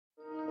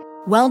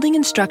Welding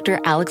instructor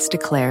Alex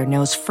DeClaire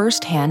knows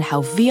firsthand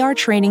how VR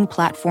training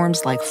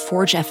platforms like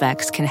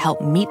ForgeFX can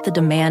help meet the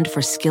demand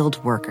for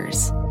skilled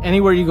workers.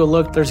 Anywhere you go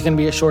look, there's going to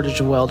be a shortage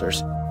of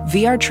welders.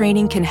 VR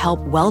training can help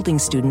welding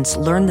students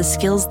learn the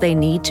skills they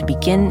need to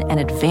begin and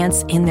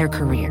advance in their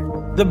career.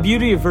 The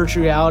beauty of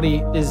virtual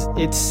reality is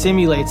it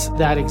simulates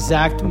that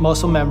exact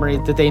muscle memory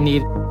that they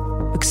need.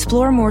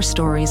 Explore more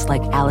stories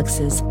like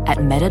Alex's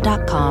at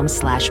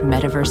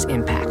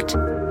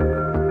meta.com/metaverseimpact.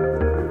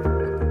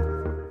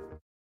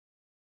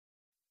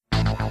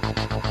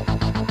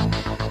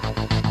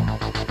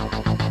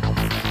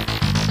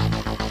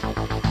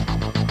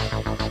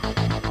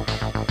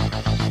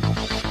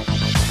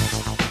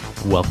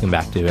 Welcome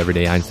back to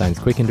Everyday Einstein's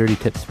quick and dirty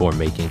tips for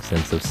making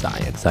sense of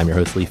science. I'm your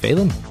host, Lee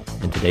Phelan,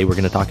 and today we're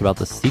going to talk about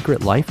the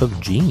secret life of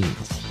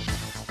genes.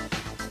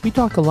 We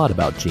talk a lot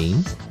about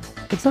genes,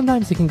 but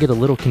sometimes it can get a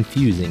little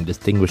confusing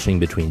distinguishing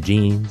between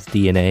genes,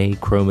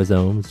 DNA,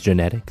 chromosomes,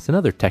 genetics, and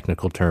other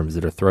technical terms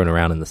that are thrown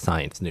around in the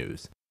science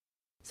news.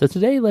 So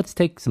today, let's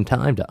take some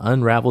time to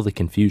unravel the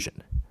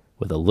confusion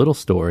with a little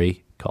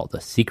story called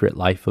The Secret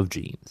Life of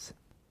Genes.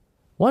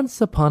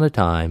 Once upon a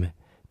time,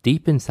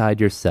 deep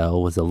inside your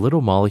cell was a little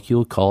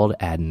molecule called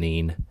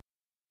adenine.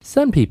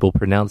 Some people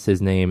pronounce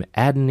his name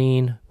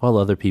adenine, while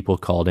other people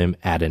called him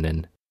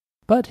adenine.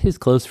 But his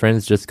close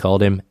friends just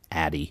called him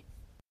Addy.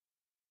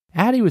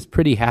 Addy was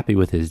pretty happy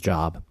with his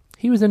job.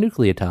 He was a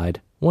nucleotide,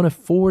 one of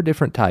 4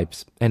 different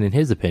types, and in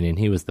his opinion,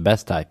 he was the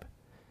best type.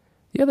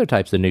 The other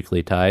types of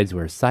nucleotides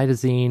were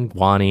cytosine,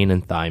 guanine,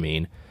 and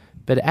thymine,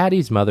 but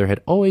Addy's mother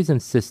had always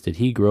insisted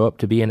he grow up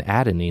to be an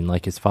adenine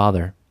like his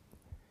father.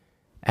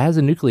 As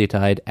a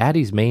nucleotide,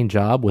 Addy's main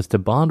job was to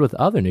bond with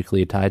other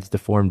nucleotides to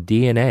form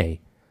DNA,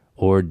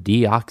 or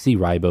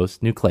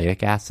deoxyribose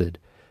nucleic acid,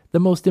 the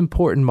most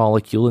important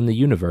molecule in the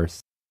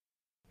universe.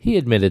 He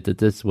admitted that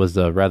this was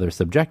a rather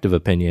subjective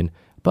opinion,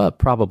 but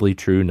probably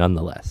true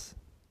nonetheless.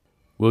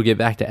 We'll get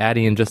back to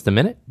Addy in just a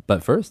minute,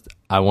 but first,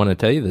 I want to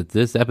tell you that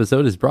this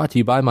episode is brought to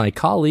you by my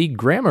colleague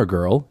Grammar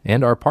Girl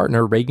and our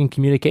partner Reagan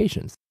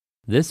Communications.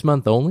 This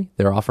month only,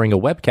 they're offering a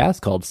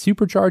webcast called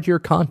Supercharge Your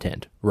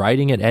Content,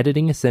 Writing and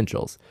Editing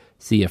Essentials.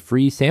 See a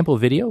free sample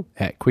video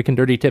at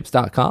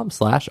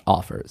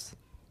quickanddirtytips.com/offers.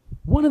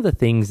 One of the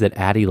things that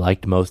Addy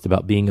liked most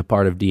about being a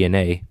part of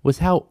DNA was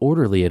how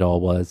orderly it all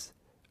was.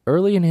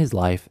 Early in his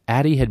life,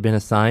 Addy had been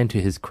assigned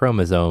to his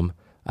chromosome,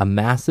 a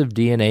massive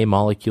DNA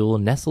molecule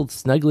nestled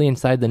snugly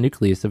inside the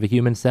nucleus of a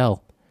human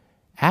cell.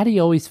 Addy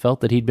always felt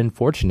that he'd been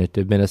fortunate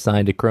to have been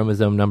assigned to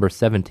chromosome number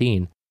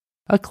 17,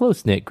 a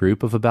close-knit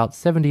group of about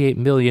 78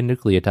 million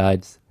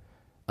nucleotides.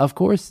 Of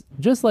course,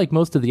 just like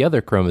most of the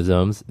other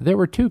chromosomes, there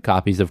were 2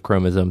 copies of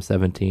chromosome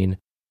 17,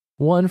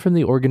 one from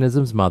the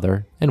organism's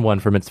mother and one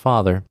from its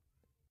father.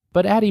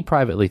 But Addy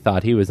privately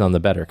thought he was on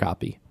the better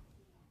copy.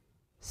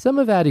 Some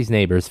of Addy's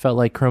neighbors felt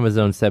like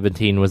chromosome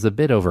 17 was a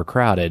bit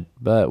overcrowded,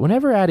 but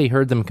whenever Addy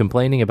heard them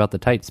complaining about the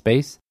tight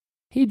space,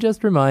 he'd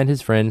just remind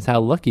his friends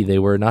how lucky they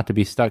were not to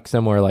be stuck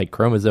somewhere like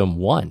chromosome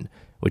 1,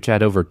 which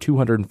had over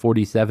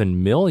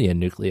 247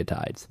 million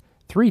nucleotides,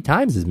 3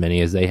 times as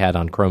many as they had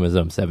on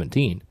chromosome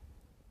 17.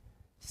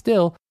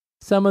 Still,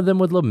 some of them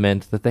would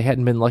lament that they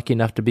hadn't been lucky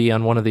enough to be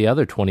on one of the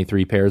other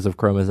 23 pairs of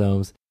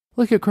chromosomes.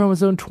 Look at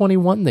chromosome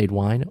 21, they'd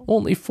whine.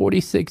 Only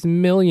 46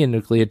 million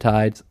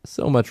nucleotides,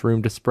 so much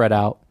room to spread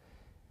out.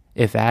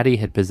 If Addy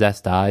had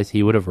possessed eyes,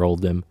 he would have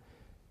rolled them.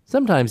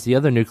 Sometimes the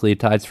other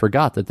nucleotides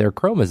forgot that their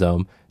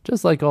chromosome,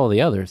 just like all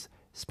the others,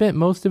 spent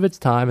most of its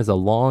time as a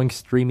long,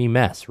 streamy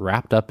mess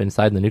wrapped up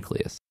inside the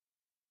nucleus.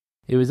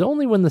 It was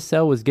only when the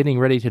cell was getting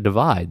ready to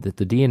divide that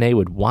the DNA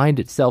would wind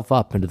itself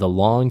up into the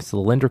long,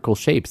 cylindrical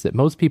shapes that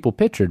most people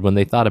pictured when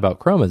they thought about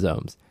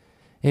chromosomes,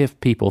 if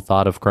people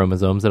thought of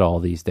chromosomes at all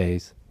these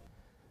days.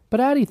 But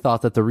Addy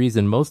thought that the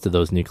reason most of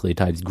those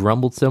nucleotides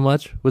grumbled so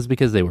much was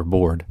because they were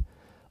bored.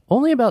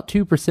 Only about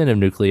 2% of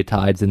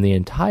nucleotides in the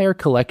entire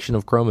collection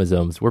of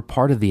chromosomes were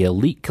part of the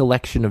elite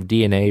collection of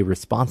DNA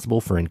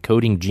responsible for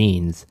encoding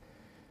genes.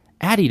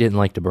 Addy didn't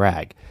like to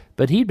brag,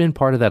 but he'd been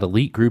part of that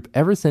elite group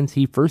ever since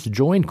he first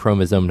joined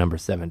chromosome number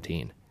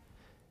 17.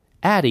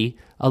 Addy,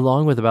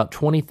 along with about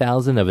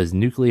 20,000 of his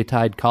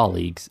nucleotide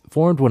colleagues,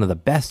 formed one of the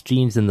best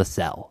genes in the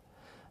cell.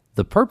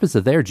 The purpose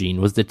of their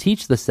gene was to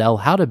teach the cell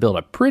how to build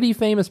a pretty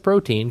famous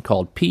protein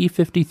called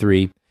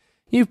P53.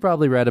 You've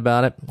probably read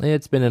about it.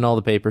 It's been in all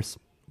the papers.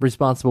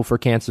 Responsible for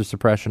cancer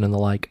suppression and the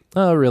like.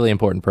 A really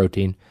important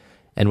protein.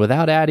 And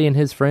without Addy and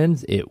his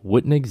friends, it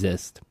wouldn't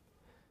exist.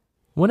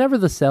 Whenever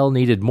the cell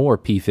needed more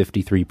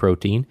P53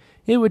 protein,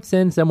 it would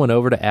send someone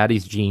over to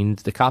Addy's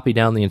genes to copy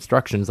down the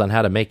instructions on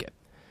how to make it.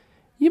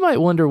 You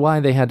might wonder why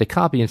they had to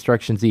copy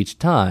instructions each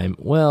time.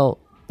 Well,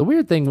 the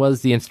weird thing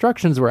was the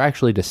instructions were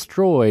actually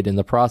destroyed in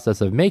the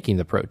process of making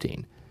the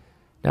protein.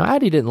 Now,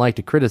 Addy didn't like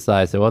to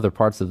criticize how other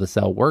parts of the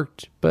cell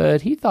worked,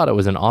 but he thought it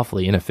was an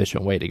awfully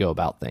inefficient way to go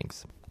about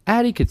things.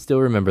 Addy could still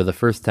remember the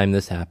first time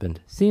this happened.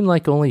 Seemed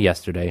like only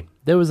yesterday.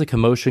 There was a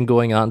commotion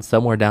going on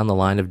somewhere down the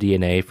line of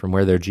DNA from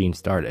where their gene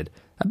started.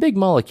 A big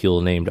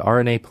molecule named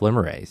RNA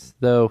polymerase,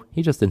 though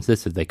he just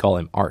insisted they call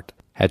him ART.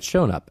 had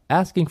shown up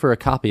asking for a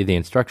copy of the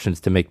instructions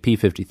to make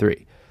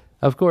P53.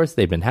 Of course,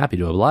 they'd been happy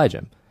to oblige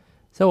him.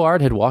 So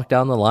Art had walked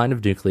down the line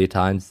of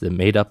nucleotides that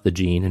made up the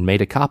gene and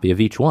made a copy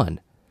of each one.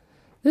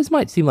 This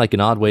might seem like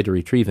an odd way to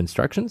retrieve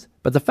instructions,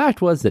 but the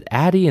fact was that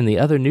Addie and the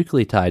other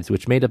nucleotides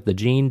which made up the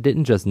gene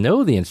didn't just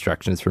know the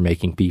instructions for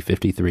making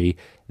P53,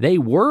 they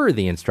were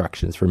the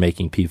instructions for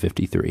making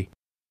P53.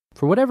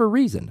 For whatever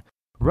reason,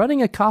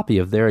 running a copy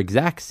of their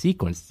exact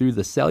sequence through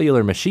the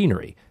cellular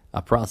machinery,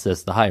 a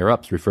process the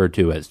higher-ups referred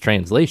to as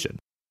translation,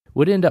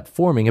 would end up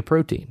forming a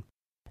protein.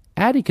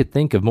 Addie could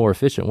think of more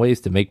efficient ways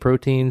to make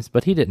proteins,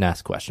 but he didn't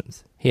ask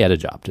questions. He had a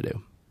job to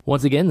do.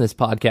 Once again, this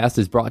podcast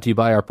is brought to you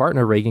by our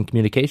partner Reagan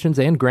Communications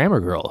and Grammar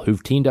Girl,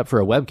 who've teamed up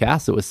for a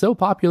webcast that was so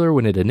popular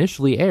when it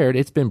initially aired,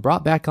 it's been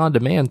brought back on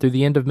demand through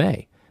the end of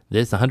May.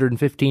 This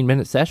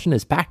 115-minute session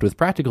is packed with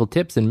practical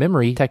tips and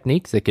memory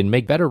techniques that can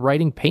make better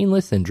writing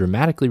painless and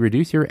dramatically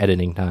reduce your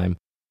editing time.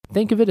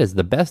 Think of it as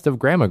the best of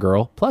Grammar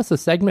Girl, plus a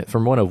segment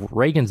from one of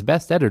Reagan's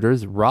best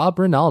editors, Rob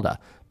Rinalda,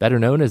 better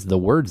known as the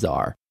Word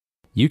Czar.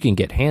 You can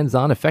get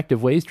hands-on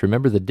effective ways to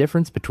remember the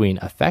difference between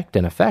effect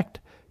and effect,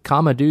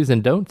 comma do's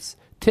and don'ts,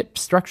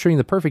 tips structuring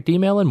the perfect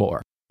email, and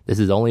more. This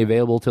is only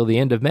available till the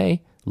end of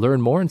May.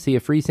 Learn more and see a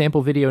free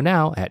sample video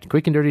now at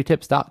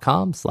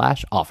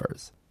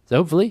quickanddirtytips.com/offers. So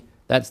hopefully,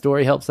 that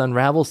story helps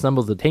unravel some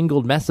of the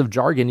tangled mess of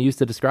jargon used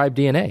to describe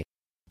DNA.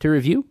 To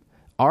review,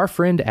 our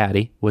friend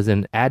Addie was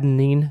an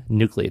adenine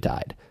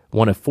nucleotide,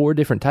 one of 4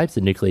 different types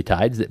of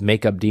nucleotides that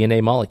make up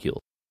DNA molecules.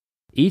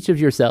 Each of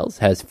your cells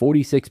has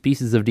 46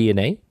 pieces of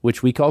DNA,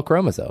 which we call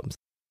chromosomes.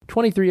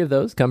 23 of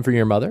those come from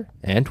your mother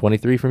and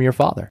 23 from your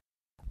father.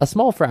 A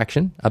small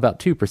fraction, about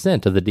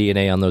 2% of the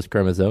DNA on those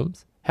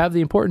chromosomes, have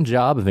the important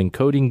job of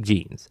encoding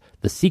genes,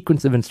 the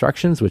sequence of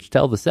instructions which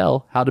tell the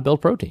cell how to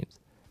build proteins.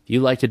 If you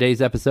like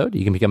today's episode,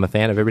 you can become a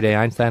fan of Everyday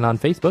Einstein on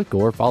Facebook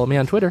or follow me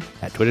on Twitter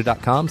at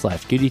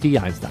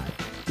twitter.com/QDTEinstein.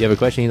 If you have a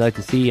question you'd like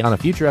to see on a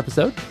future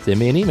episode, send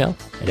me an email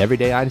at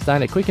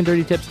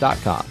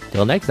everydayeinstein@quickanddirtytips.com.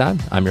 Till next time,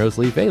 I'm your host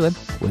Lee Phelan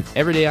with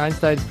Everyday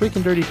Einstein's Quick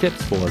and Dirty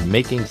Tips for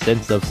making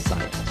sense of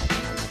science.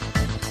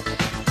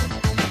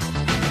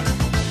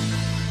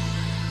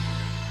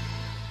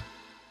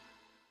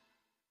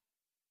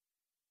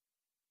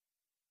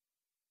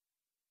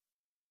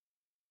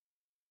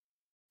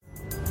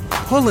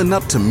 Pulling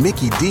up to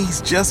Mickey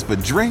D's just for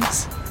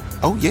drinks?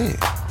 Oh yeah,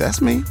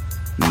 that's me.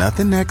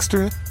 Nothing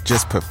extra,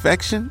 just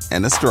perfection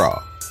and a straw.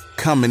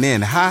 Coming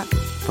in hot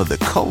for the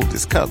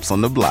coldest cups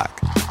on the block.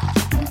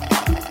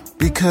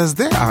 Because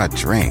there are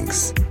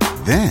drinks.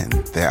 Then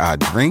there are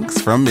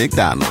drinks from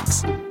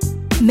McDonald's.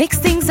 Mix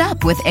things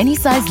up with any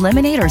size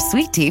lemonade or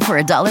sweet tea for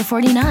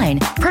 $1.49.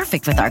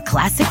 Perfect with our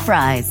classic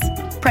fries.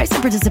 Price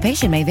and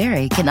participation may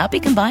vary. Cannot be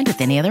combined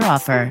with any other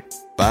offer.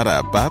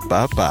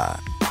 Ba-da-ba-ba-ba.